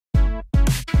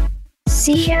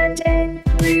Candnmovies.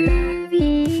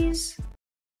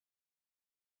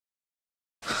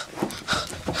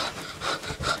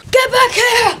 Get back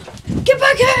here! Get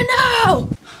back here now!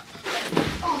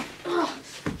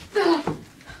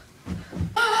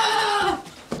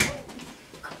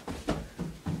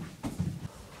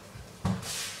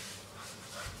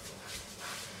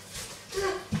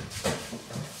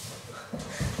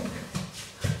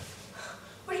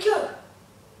 Where'd he go?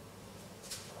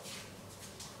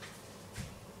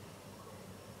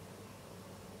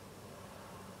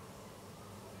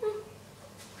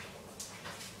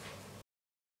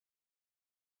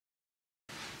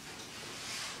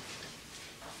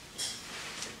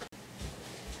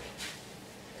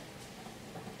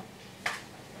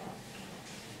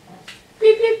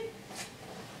 Beep beep.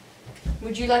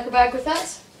 Would you like a bag with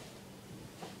that?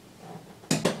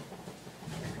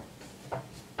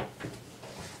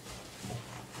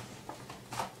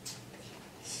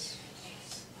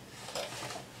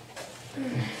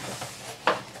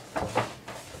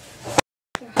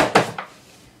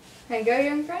 There you go,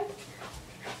 young friend.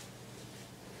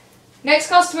 Next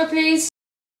customer, please.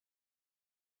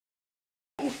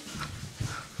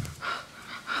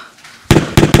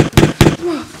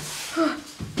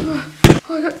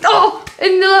 Oh,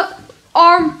 in the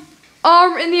arm,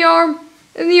 in the arm,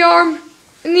 in the arm,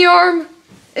 in the arm,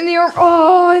 in the arm.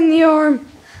 Oh, in the arm.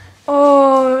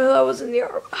 Oh, that was in the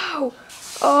arm. Ow.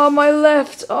 Oh, my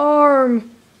left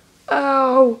arm.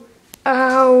 Ow.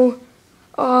 Ow.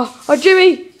 Oh,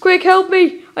 Jimmy, quick, help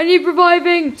me. I need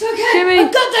reviving. It's okay. Jimmy,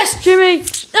 I've got this. Jimmy.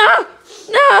 No,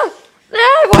 no,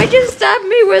 no. Why did you stab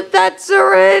me with that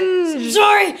syringe?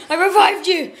 Sorry, I revived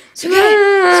you. It's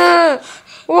okay.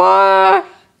 What?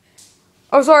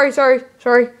 Oh, sorry.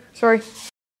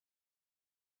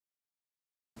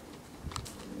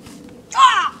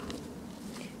 Ah!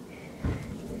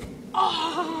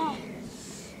 Oh,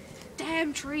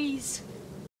 damn trees.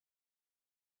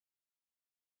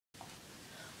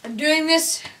 I'm doing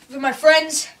this for my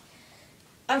friends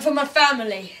and for my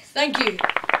family. Thank you.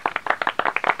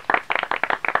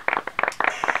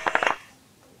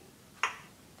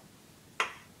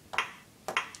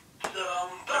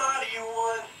 Somebody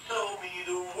once told me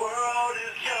the world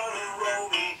is gonna roll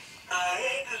me. I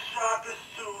ain't the sharpest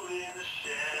tool in the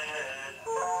shed.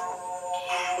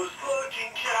 She was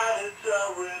looking kinda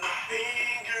dumb with a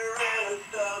finger and a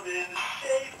thumb in the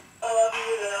shape of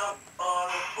it out on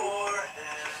her forehead.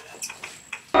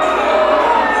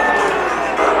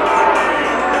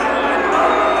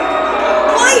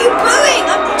 Why are you booing?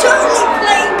 I'm totally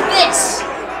playing this.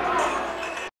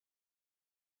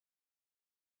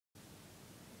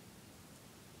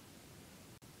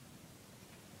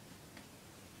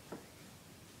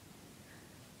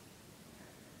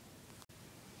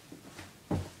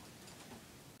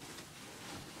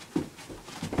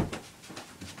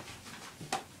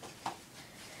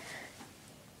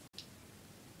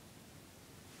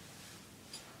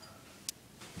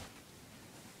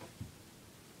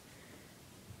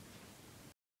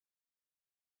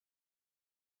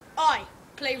 I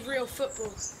play real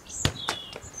football.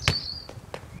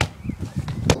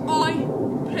 I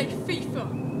play FIFA.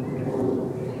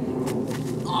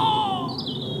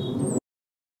 Oh!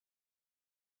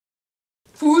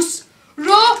 Fuß,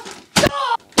 ra,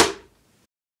 da!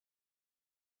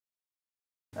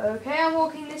 Okay, I'm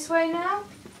walking this way now.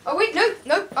 Oh wait,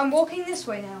 no, I'm walking this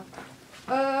way now.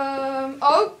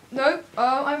 Oh no,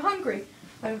 I'm hungry.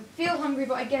 I feel hungry,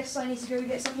 but I guess I need to go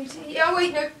get something to eat. Oh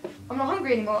wait, no, I'm not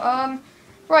hungry anymore.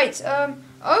 Right. Oh,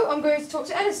 I'm going to talk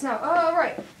to Ennis now.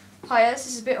 Right. Hi, Ennis.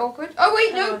 This is a bit awkward. Oh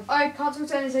wait, no, I can't talk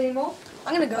to Ennis anymore.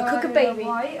 I'm gonna go cook a I don't baby. know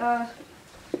why.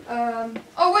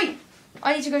 Oh wait,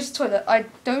 I need to go to the toilet. I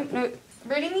don't know.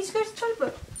 Really need to go to the toilet,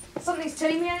 but something's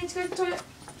telling me I need to go to the toilet.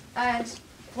 And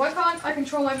why can't I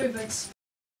control my movements?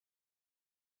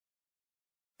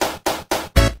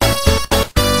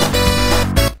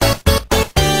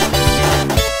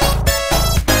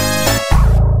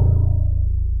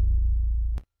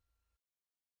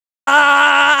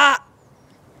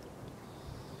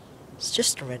 It's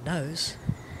just a red nose.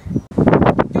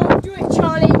 Don't do it,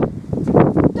 Charlie.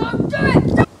 Don't do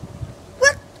it. Don't.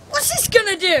 What's this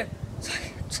gonna do?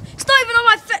 It's not even on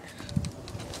my face.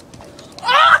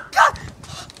 Oh, God.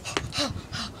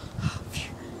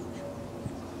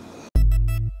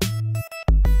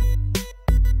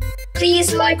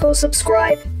 Please like or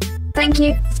subscribe. Thank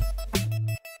you.